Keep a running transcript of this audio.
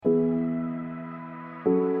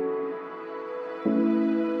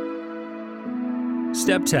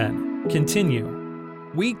Step 10. Continue.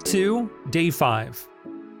 Week 2, Day 5.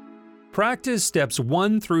 Practice steps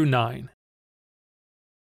 1 through 9.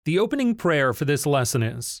 The opening prayer for this lesson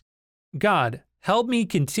is, God, help me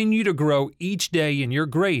continue to grow each day in your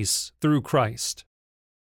grace through Christ.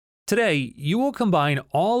 Today, you will combine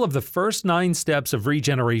all of the first 9 steps of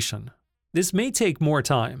regeneration. This may take more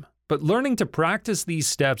time, but learning to practice these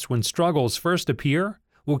steps when struggles first appear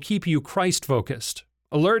will keep you Christ-focused,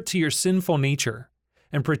 alert to your sinful nature,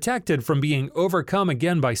 and protected from being overcome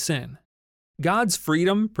again by sin. God's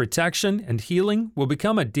freedom, protection, and healing will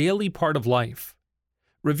become a daily part of life.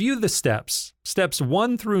 Review the steps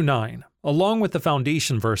 1 through 9, along with the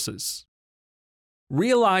foundation verses.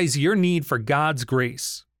 Realize your need for God's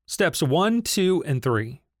grace, steps 1, 2, and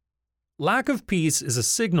 3. Lack of peace is a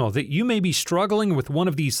signal that you may be struggling with one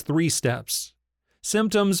of these 3 steps.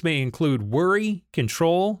 Symptoms may include worry,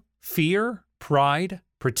 control, fear, pride,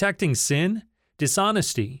 protecting sin,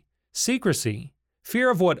 dishonesty, secrecy, fear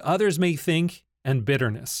of what others may think, and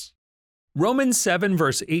bitterness. Romans 7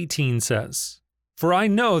 verse 18 says, For I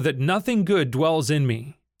know that nothing good dwells in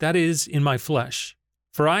me, that is, in my flesh.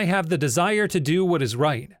 For I have the desire to do what is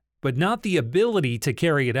right, but not the ability to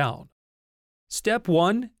carry it out. Step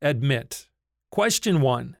 1. Admit. Question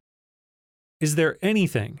 1. Is there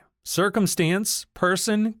anything, circumstance,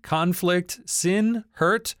 person, conflict, sin,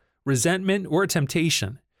 hurt, resentment, or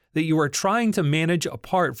temptation that you are trying to manage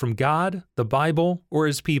apart from God, the Bible, or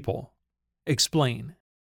His people? Explain.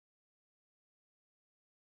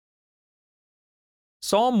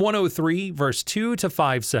 Psalm 103, verse 2 to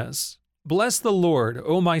 5 says, Bless the Lord,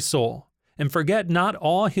 O my soul, and forget not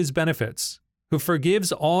all His benefits, who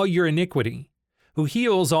forgives all your iniquity, who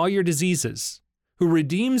heals all your diseases, who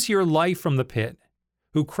redeems your life from the pit,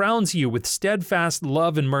 who crowns you with steadfast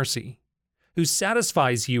love and mercy, who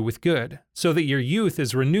satisfies you with good, so that your youth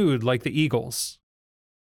is renewed like the eagles.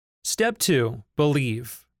 Step 2.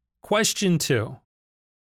 Believe. Question 2.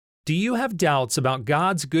 Do you have doubts about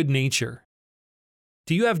God's good nature?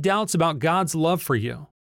 Do you have doubts about God's love for you?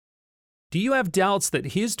 Do you have doubts that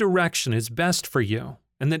His direction is best for you,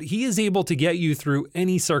 and that He is able to get you through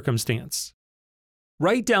any circumstance?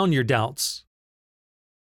 Write down your doubts.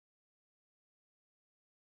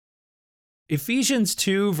 Ephesians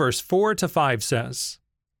 2 verse 4 to 5 says,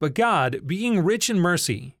 But God, being rich in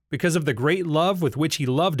mercy, because of the great love with which He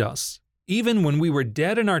loved us, even when we were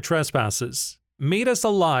dead in our trespasses, made us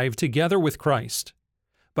alive together with Christ.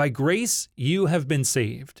 By grace you have been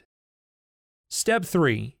saved. Step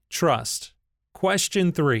 3. Trust.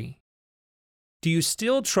 Question 3. Do you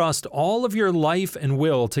still trust all of your life and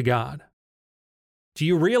will to God? Do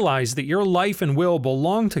you realize that your life and will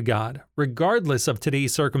belong to God, regardless of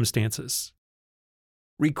today's circumstances?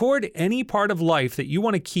 Record any part of life that you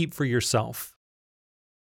want to keep for yourself.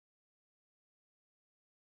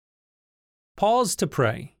 Pause to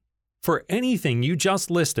pray. For anything you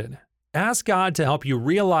just listed, ask God to help you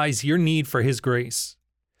realize your need for His grace.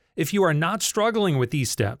 If you are not struggling with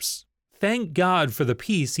these steps, thank God for the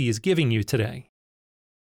peace He is giving you today.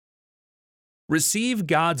 Receive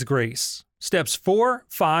God's grace. Steps 4,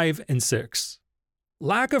 5, and 6.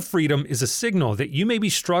 Lack of freedom is a signal that you may be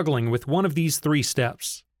struggling with one of these 3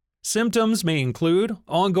 steps. Symptoms may include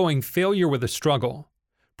ongoing failure with a struggle,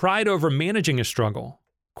 pride over managing a struggle,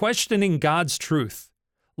 questioning God's truth,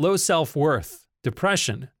 low self-worth,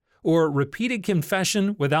 depression, or repeated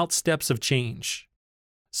confession without steps of change.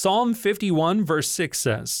 Psalm 51 verse 6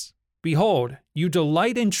 says, Behold, you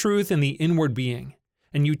delight in truth in the inward being,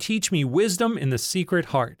 and you teach me wisdom in the secret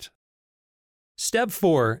heart. Step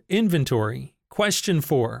 4. Inventory. Question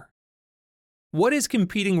 4. What is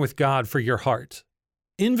competing with God for your heart?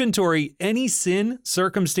 Inventory any sin,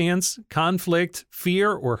 circumstance, conflict,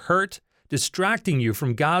 fear, or hurt distracting you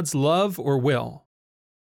from God's love or will.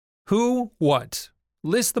 Who, what?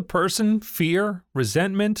 List the person, fear,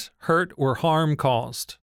 resentment, hurt, or harm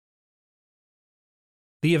caused.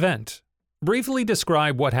 The event. Briefly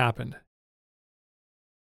describe what happened.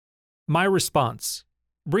 My response.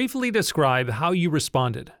 Briefly describe how you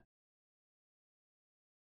responded.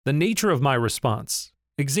 The nature of my response.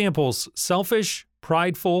 Examples: selfish,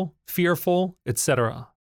 prideful, fearful, etc.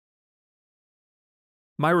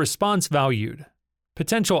 My response valued.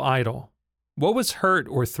 Potential idol. What was hurt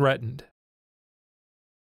or threatened?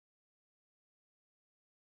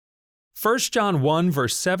 1 John 1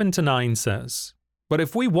 verse 7 to 9 says, But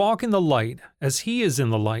if we walk in the light, as He is in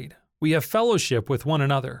the light, we have fellowship with one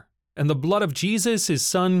another, and the blood of Jesus, His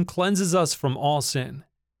Son, cleanses us from all sin.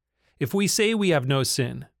 If we say we have no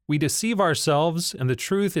sin, we deceive ourselves, and the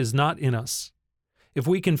truth is not in us. If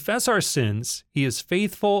we confess our sins, He is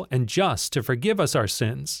faithful and just to forgive us our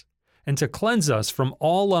sins and to cleanse us from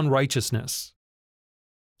all unrighteousness.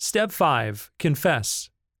 Step 5. Confess.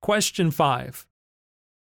 Question 5.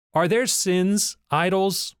 Are there sins,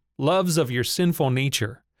 idols, loves of your sinful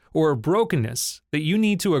nature, or brokenness that you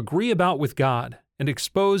need to agree about with God and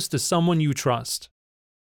expose to someone you trust?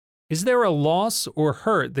 Is there a loss or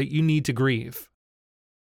hurt that you need to grieve?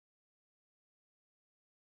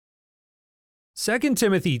 2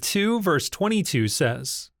 Timothy 2 verse 22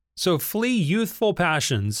 says, "So flee youthful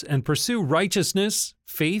passions and pursue righteousness,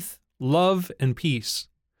 faith, love, and peace,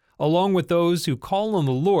 along with those who call on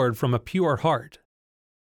the Lord from a pure heart."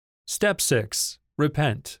 Step 6.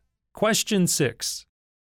 Repent. Question 6.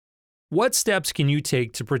 What steps can you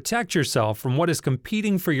take to protect yourself from what is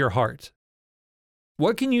competing for your heart?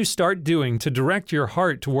 What can you start doing to direct your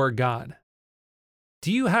heart toward God?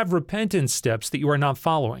 Do you have repentance steps that you are not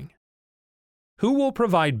following? Who will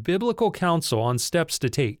provide biblical counsel on steps to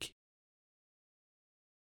take?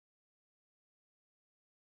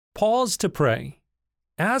 Pause to pray.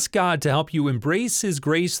 Ask God to help you embrace His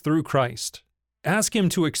grace through Christ. Ask Him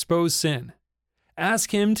to expose sin.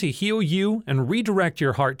 Ask Him to heal you and redirect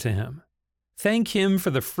your heart to Him. Thank Him for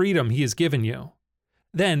the freedom He has given you.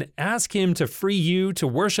 Then ask Him to free you to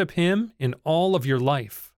worship Him in all of your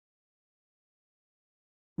life.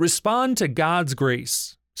 Respond to God's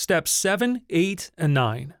grace. Steps 7, 8, and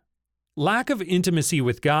 9. Lack of intimacy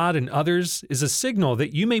with God and others is a signal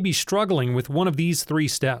that you may be struggling with one of these 3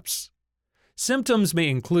 steps. Symptoms may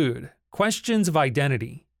include questions of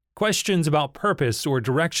identity, questions about purpose or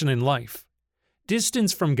direction in life,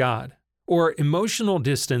 distance from God, or emotional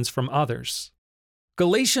distance from others.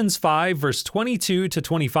 Galatians 5 verse 22 to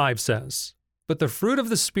 25 says, "But the fruit of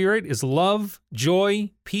the Spirit is love,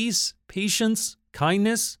 joy, peace, patience,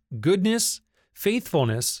 kindness, goodness,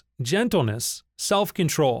 faithfulness, gentleness,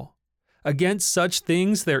 self-control. Against such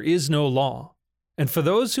things there is no law. And for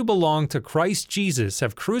those who belong to Christ Jesus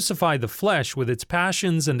have crucified the flesh with its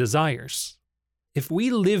passions and desires." If we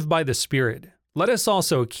live by the Spirit, let us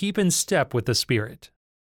also keep in step with the Spirit.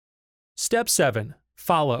 Step 7.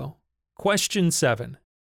 Follow. Question 7.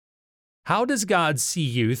 How does God see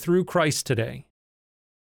you through Christ today?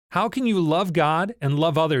 How can you love God and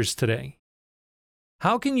love others today?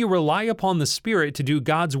 How can you rely upon the Spirit to do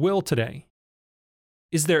God's will today?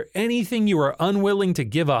 Is there anything you are unwilling to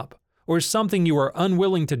give up, or something you are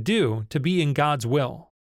unwilling to do to be in God's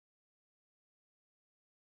will?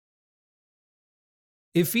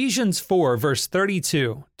 Ephesians 4 verse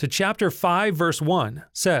 32 to chapter 5 verse 1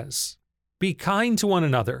 says, "Be kind to one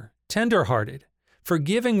another, tender-hearted,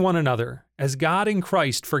 forgiving one another, as God in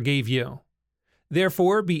Christ forgave you.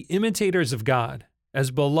 Therefore be imitators of God, as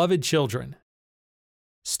beloved children."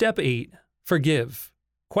 Step 8. Forgive.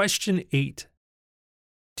 Question 8.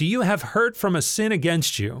 Do you have hurt from a sin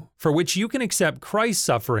against you, for which you can accept Christ's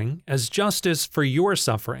suffering as justice for your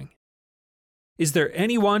suffering? Is there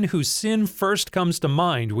anyone whose sin first comes to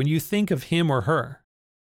mind when you think of him or her?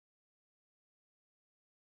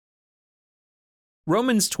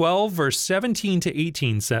 Romans 12 verse 17 to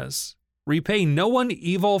 18 says, "Repay no one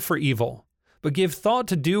evil for evil, but give thought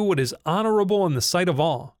to do what is honorable in the sight of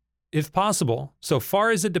all. If possible, so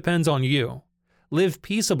far as it depends on you, live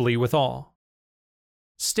peaceably with all."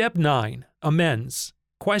 Step 9. Amends.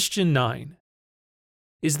 Question 9.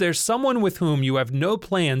 Is there someone with whom you have no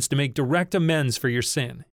plans to make direct amends for your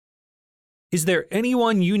sin? Is there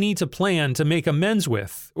anyone you need to plan to make amends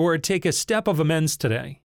with or take a step of amends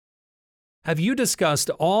today? Have you discussed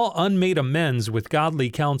all unmade amends with godly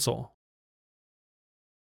counsel?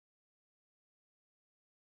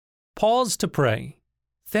 Pause to pray.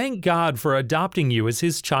 Thank God for adopting you as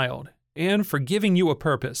His child and for giving you a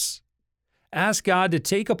purpose. Ask God to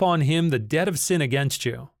take upon Him the debt of sin against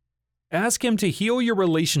you. Ask Him to heal your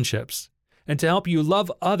relationships and to help you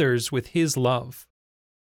love others with His love.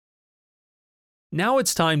 Now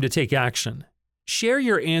it's time to take action. Share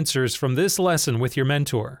your answers from this lesson with your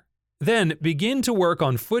mentor. Then begin to work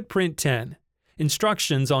on Footprint 10,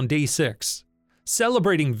 instructions on day 6,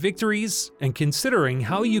 celebrating victories and considering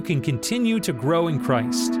how you can continue to grow in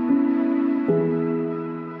Christ.